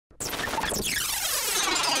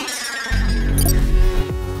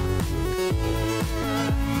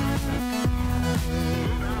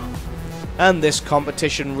And this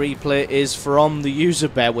competition replay is from the user,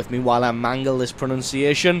 bear with me while I mangle this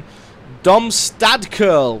pronunciation,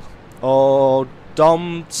 Domstadkurl, or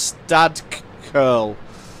Domstadkurl.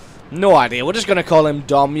 No idea, we're just going to call him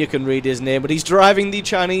Dom, you can read his name, but he's driving the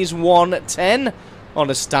Chinese 110 on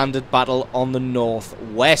a standard battle on the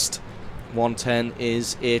northwest. 110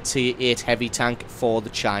 is a tier 8 heavy tank for the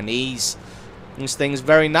Chinese. This thing's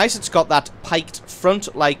very nice, it's got that piked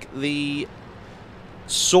front like the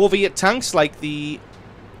Soviet tanks, like the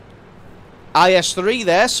IS-3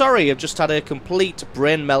 there. Sorry, I've just had a complete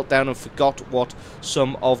brain meltdown and forgot what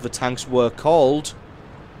some of the tanks were called.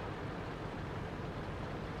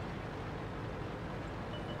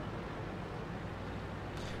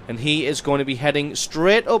 And he is going to be heading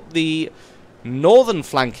straight up the northern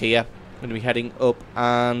flank here. Going to be heading up,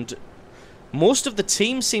 and most of the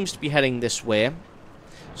team seems to be heading this way.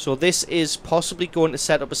 So this is possibly going to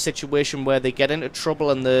set up a situation where they get into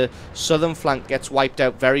trouble and the southern flank gets wiped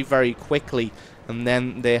out very, very quickly. And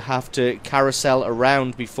then they have to carousel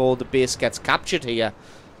around before the base gets captured here.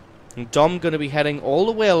 And Dom going to be heading all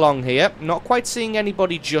the way along here. Not quite seeing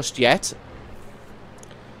anybody just yet.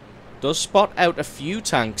 Does spot out a few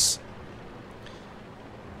tanks.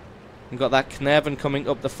 We've got that Knerven coming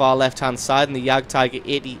up the far left-hand side and the Jagdtiger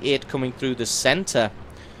 88 coming through the centre.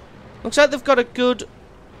 Looks like they've got a good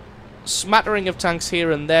smattering of tanks here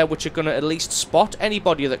and there, which are going to at least spot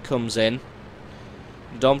anybody that comes in.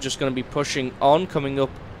 Dom just going to be pushing on, coming up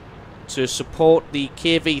to support the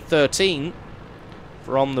KV-13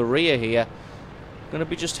 from the rear here. Going to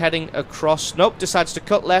be just heading across. Nope, decides to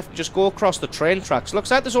cut left and just go across the train tracks. Looks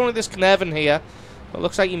like there's only this Knerven here. But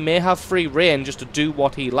looks like he may have free reign just to do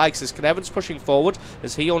what he likes. This Knerven's pushing forward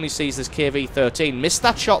as he only sees this KV-13. Missed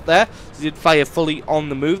that shot there. He did fire fully on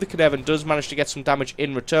the move. The Knerven does manage to get some damage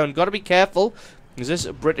in return. Got to be careful, because this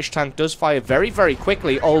British tank does fire very, very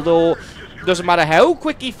quickly. Although, it doesn't matter how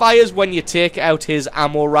quick he fires when you take out his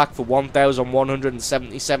ammo rack for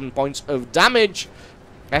 1,177 points of damage.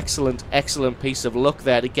 Excellent, excellent piece of luck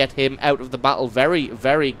there to get him out of the battle very,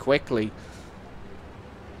 very quickly.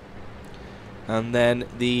 And then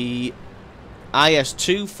the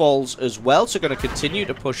IS-2 falls as well, so going to continue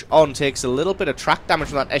to push on. Takes a little bit of track damage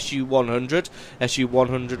from that SU-100.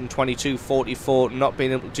 SU-122-44 not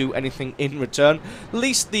being able to do anything in return. At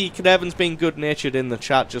least the Knerven's being good-natured in the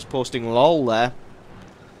chat, just posting lol there,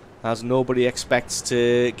 as nobody expects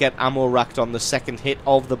to get ammo racked on the second hit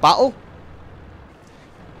of the battle.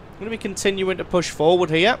 Going to be continuing to push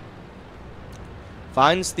forward here.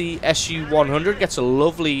 Finds the SU-100, gets a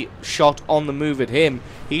lovely shot on the move at him.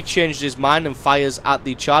 He changed his mind and fires at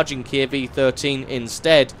the charging KV-13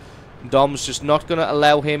 instead. Dom's just not going to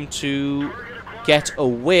allow him to get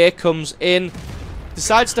away. Comes in,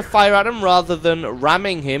 decides to fire at him rather than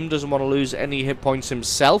ramming him. Doesn't want to lose any hit points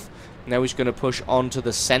himself. Now he's going to push on to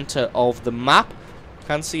the center of the map.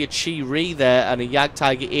 Can see a Chi-Ri there and a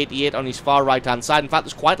Jagdtiger 88 on his far right hand side. In fact,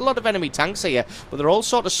 there's quite a lot of enemy tanks here, but they're all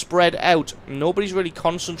sort of spread out. Nobody's really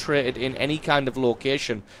concentrated in any kind of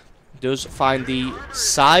location. Does find the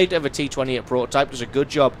side of a T-28 prototype. Does a good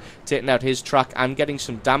job taking out his track and getting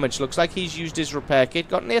some damage. Looks like he's used his repair kit.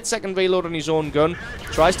 Got an 8-second reload on his own gun.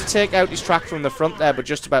 Tries to take out his track from the front there, but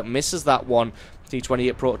just about misses that one.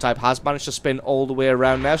 T-28 prototype has managed to spin all the way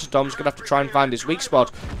around now, so Dom's going to have to try and find his weak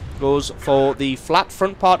spot. Goes for the flat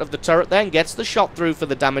front part of the turret then, gets the shot through for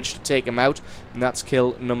the damage to take him out, and that's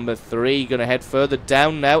kill number 3. Going to head further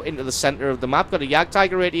down now into the center of the map. Got a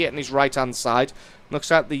Jagdtiger 88 on his right hand side.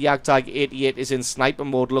 Looks like the Jagdtiger 88 is in sniper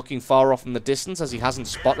mode, looking far off in the distance as he hasn't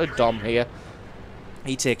spotted Dom here.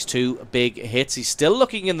 He takes 2 big hits. He's still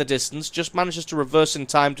looking in the distance, just manages to reverse in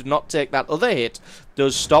time to not take that other hit.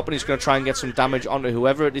 Does stop, and he's going to try and get some damage onto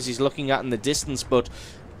whoever it is he's looking at in the distance, but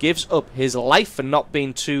gives up his life for not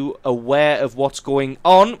being too aware of what's going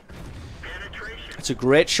on. It's a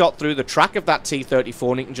great shot through the track of that T-34,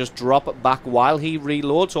 and he can just drop it back while he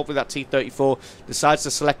reloads. Hopefully that T-34 decides to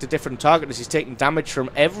select a different target as he's taking damage from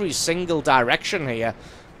every single direction here.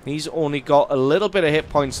 He's only got a little bit of hit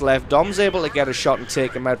points left. Dom's able to get a shot and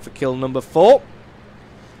take him out for kill number 4.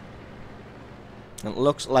 It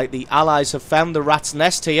looks like the Allies have found the rat's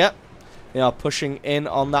nest here. They are pushing in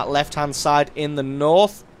on that left-hand side in the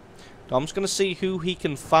north. Dom's going to see who he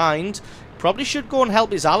can find. Probably should go and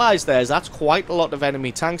help his allies there, as that's quite a lot of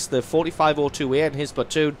enemy tanks. The 4502A in his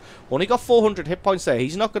platoon only got 400 hit points there.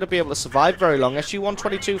 He's not going to be able to survive very long.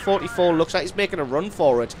 SU-122-44 looks like he's making a run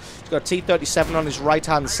for it. He's got a T-37 on his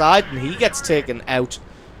right-hand side, and he gets taken out.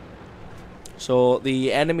 So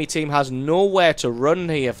the enemy team has nowhere to run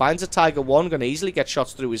here. Finds a Tiger 1, going to easily get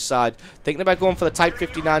shots through his side. Thinking about going for the Type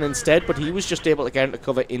 59 instead, but he was just able to get into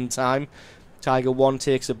cover in time. Tiger 1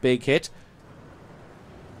 takes a big hit.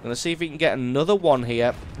 Gonna see if he can get another one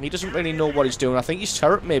here. He doesn't really know what he's doing. I think his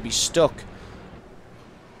turret may be stuck.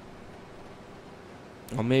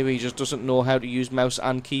 Or maybe he just doesn't know how to use mouse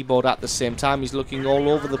and keyboard at the same time. He's looking all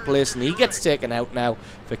over the place, and he gets taken out now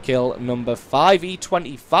for kill number 5.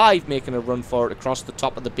 E25 making a run for it across the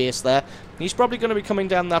top of the base there. He's probably going to be coming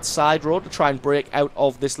down that side road to try and break out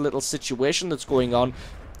of this little situation that's going on.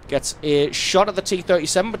 Gets a shot at the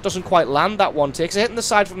T-37, but doesn't quite land that one. Takes a hit in the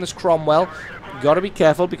side from this Cromwell. Got to be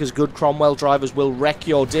careful, because good Cromwell drivers will wreck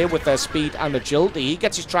your day with their speed and agility. He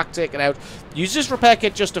gets his track taken out. Uses his repair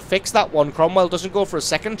kit just to fix that one. Cromwell doesn't go for a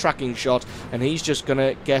second tracking shot, and he's just going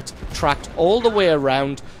to get tracked all the way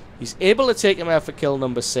around. He's able to take him out for kill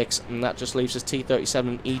number 6, and that just leaves us T-37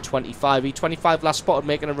 and E25. E25 last spotted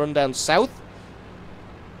making a run down south.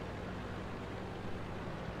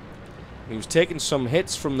 He was taking some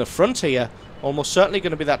hits from the front here. Almost certainly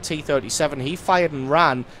going to be that T-37. He fired and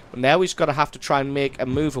ran, but now he's got to have to try and make a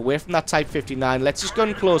move away from that Type 59. Lets his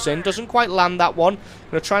gun close in. Doesn't quite land that one.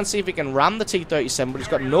 Going to try and see if he can ram the T-37, but he's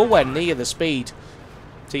got nowhere near the speed.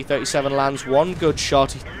 T-37 lands one good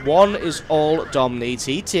shot. One is all Dom needs.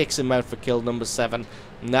 He takes him out for kill number 7.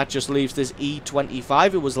 And that just leaves this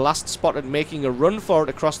E25, who was last spotted making a run for it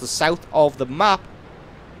across the south of the map.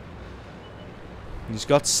 He's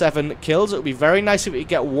got 7 kills. It would be very nice if he could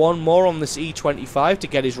get one more on this E25 to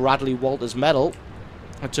get his Radley Walters medal.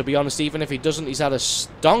 And to be honest, even if he doesn't, he's had a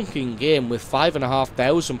stonking game with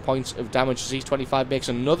 5,500 points of damage as E25 makes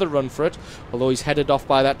another run for it. Although he's headed off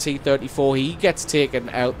by that T-34, he gets taken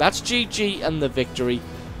out. That's GG and the victory.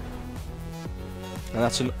 And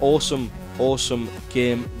that's an awesome, awesome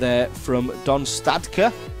game there from Don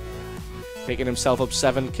Stadka. Picking himself up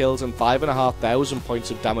 7 kills and 5,500 points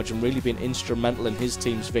of damage, and really been instrumental in his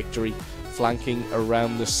team's victory, flanking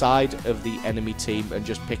around the side of the enemy team and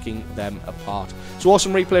just picking them apart. So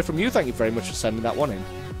awesome replay from you. Thank you very much for sending that one in.